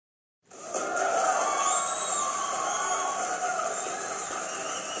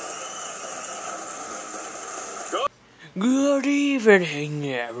Good evening,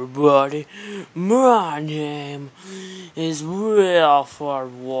 everybody. My name is Wilford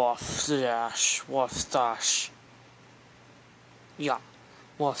Warfstache. Yeah,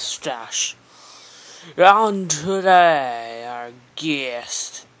 Warfstache. And today, our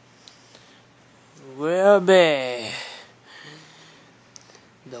guest will be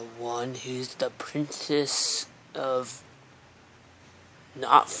the one who's the princess of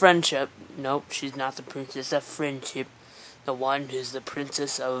not friendship. Nope, she's not the princess of friendship. The one who's the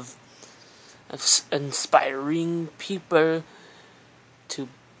princess of inspiring people to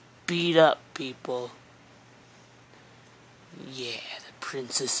beat up people. Yeah, the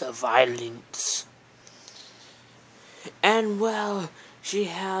princess of violence. And well, she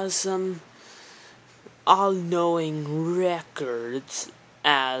has some all-knowing records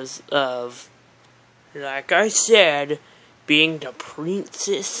as of, like I said, being the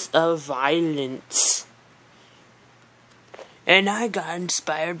princess of violence. And I got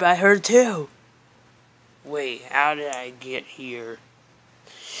inspired by her too. Wait, how did I get here?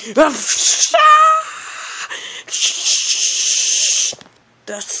 The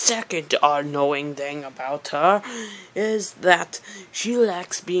second all-knowing thing about her is that she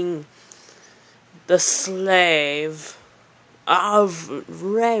likes being the slave of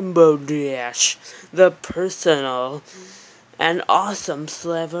Rainbow Dash, the personal and awesome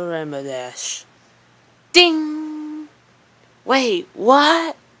slave of Rainbow Dash. Ding! Wait,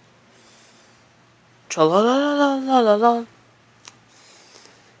 what? Tra-la-la-la-la-la-la.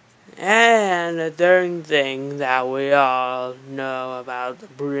 And the third thing that we all know about the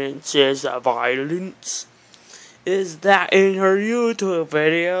Princess of Violence is that in her YouTube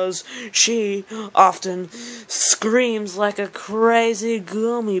videos, she often screams like a crazy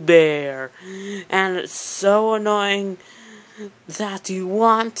gummy bear. And it's so annoying that you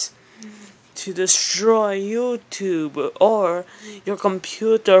want to destroy YouTube or your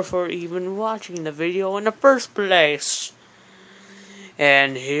computer for even watching the video in the first place.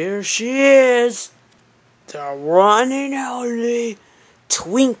 And here she is, the one and only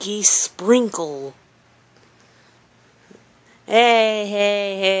Twinkie Sprinkle.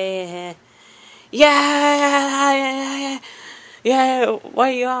 Hey. Yeah,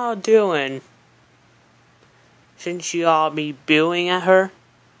 what y'all doing? Shouldn't you all be booing at her?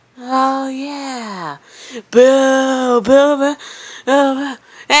 Oh, yeah. Boo, boo, boo, boo.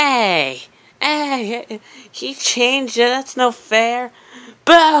 Hey, he changed it. That's no fair.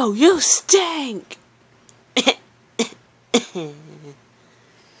 Boo, you stink.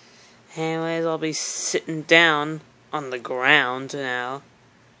 Anyways, I'll be sitting down on the ground now,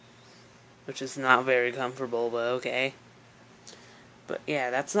 which is not very comfortable, but okay. But yeah,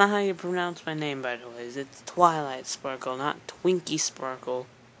 that's not how you pronounce my name, by the way. It's Twilight Sparkle, not Twinkie Sprinkle.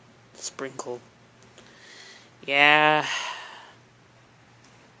 Yeah.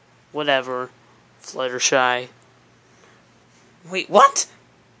 Whatever. Fluttershy. Wait, what?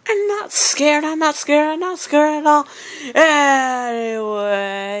 I'm not scared at all.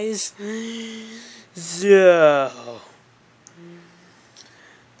 Anyways. So.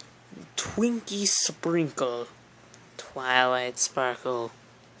 Twinkie Sprinkle. Twilight Sparkle.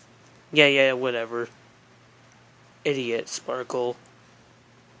 Yeah, whatever. Idiot Sparkle.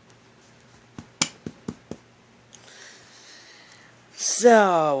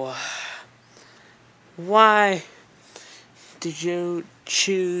 So, why did you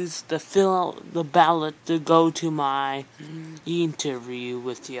choose to fill out the ballot to go to my interview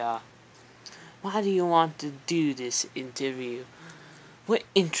with ya? Why do you want to do this interview? What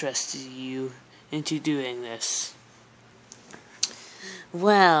interested you into doing this?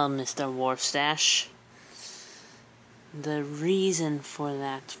 Well, Mr. Warfstache, the reason for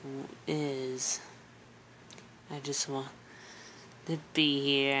that is I just want to be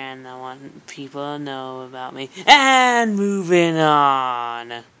here and I want people to know about me. And moving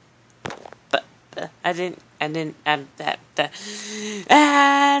on. But I didn't add that.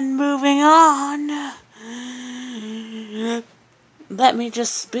 And moving on. Let me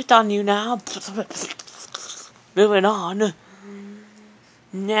just spit on you now. Moving on.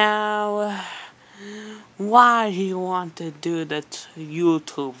 Now, why do you want to do the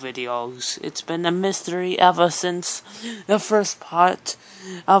YouTube videos? It's been a mystery ever since the first part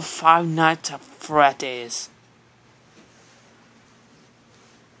of Five Nights at Freddy's.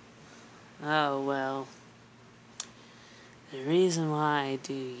 Oh, well. The reason why I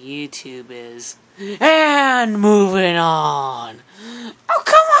do YouTube is... And moving on. Oh,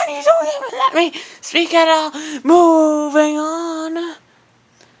 come on, you don't even let me speak at all. Moving on.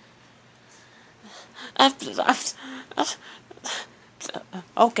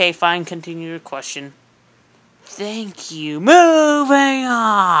 Okay, fine, continue your question. Thank you. Moving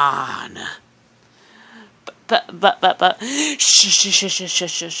on. But. Shush. Shush.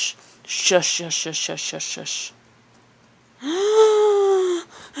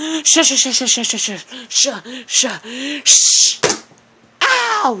 Shh.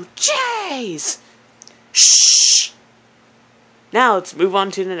 Ow! Jeez! Shh! Now let's move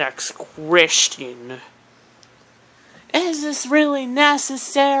on to the next question. Is this really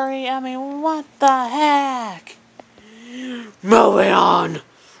necessary? I mean, what the heck? Moving on!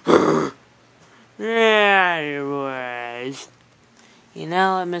 Anyways. You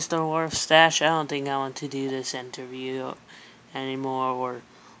know, Mr. Warfstache, I don't think I want to do this interview anymore. We're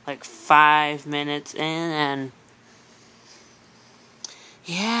like 5 minutes in, and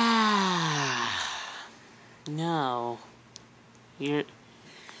yeah, no,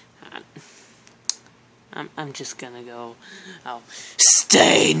 I'm just gonna go. Oh,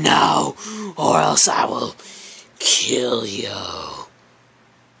 stay now, or else I will kill you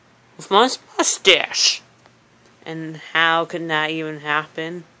with my mustache. And how can that even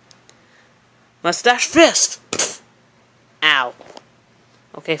happen? Mustache fist! Ow.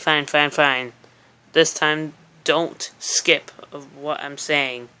 Okay, fine. This time, don't skip of what I'm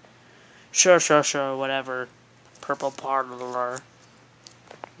saying. Sure, whatever. Purple Parlor.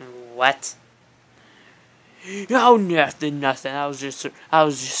 What? Oh, nothing. I was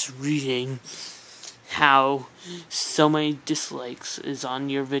just reading how so many dislikes is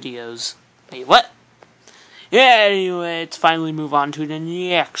on your videos. Wait, what? Yeah, anyway, let's finally move on to the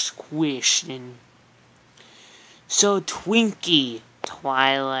next question. So, Twinkie,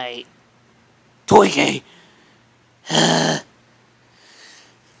 Twilight, Twinkie.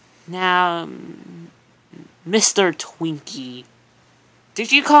 Now, Mr. Twinkie,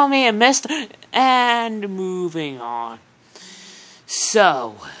 did you call me a Mr.? And moving on.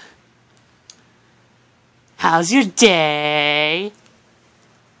 So, how's your day?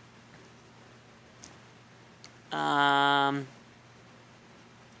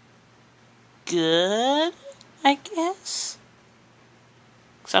 Good, I guess.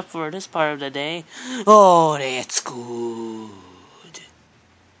 Except for this part of the day. Oh, that's good.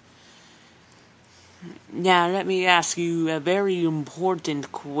 Now, let me ask you a very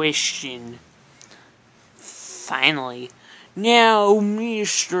important question. Finally. Now,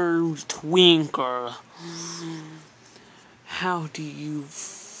 Mr. Twinkle, how do you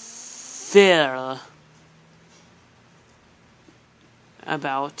feel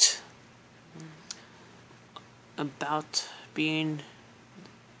about being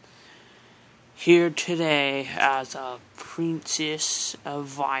here today as a princess of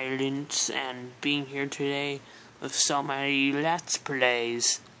violence and being here today with so many Let's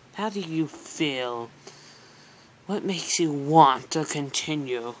Plays? How do you feel? What makes you want to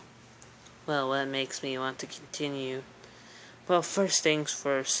continue? Well, what makes me want to continue? Well, first things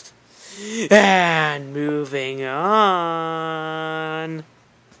first. And moving on.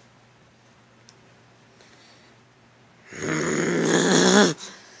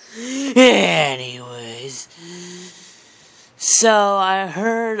 Anyways. So, I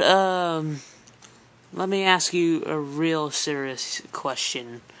heard, let me ask you a real serious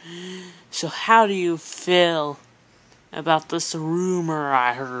question. So, how do you feel about this rumor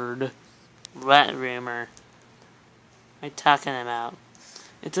I heard? What rumor am I talking about?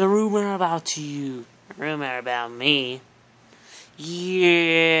 It's a rumor about you. A rumor about me.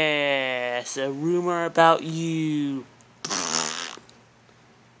 Yes, a rumor about you.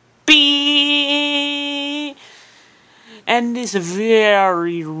 Beep. And this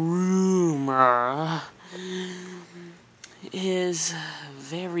very rumor is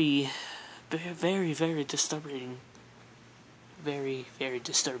very disturbing. Very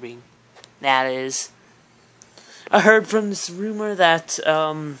disturbing. That is. I heard from this rumor that,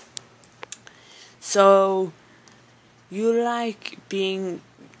 so, you like being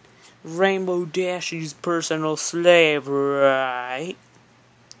Rainbow Dash's personal slave, right?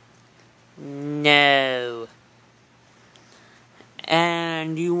 No.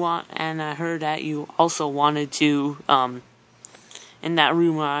 And I heard that you also wanted to, in that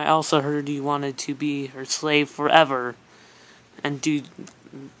rumor, I also heard you wanted to be her slave forever and do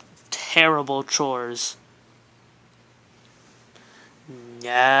terrible chores.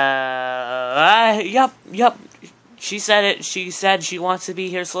 Yup. She said it. She said she wants to be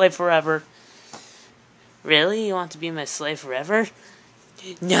your slave forever. Really? You want to be my slave forever?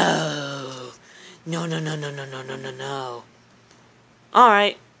 No.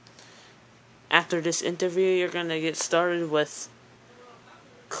 Alright. After this interview, you're gonna get started with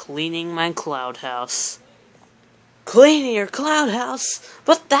cleaning my cloud house. Cleaning your cloud house?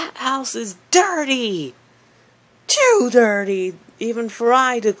 But that house is dirty! Too dirty, even for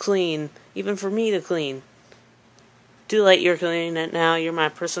I to clean, even for me to clean. Too late, you're cleaning it now. You're my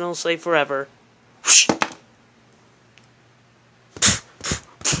personal slave forever.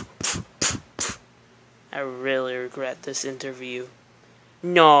 I really regret this interview.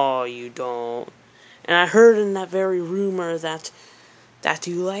 No, you don't. And I heard in that very rumor that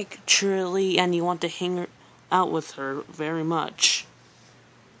you like Shirley and you want to hang out with her very much.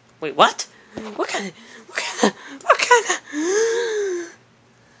 Wait, what? What kind of...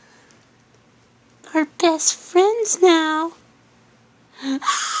 We're best friends now.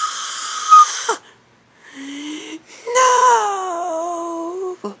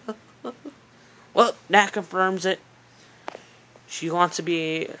 No! Well, that confirms it. She wants to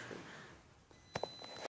be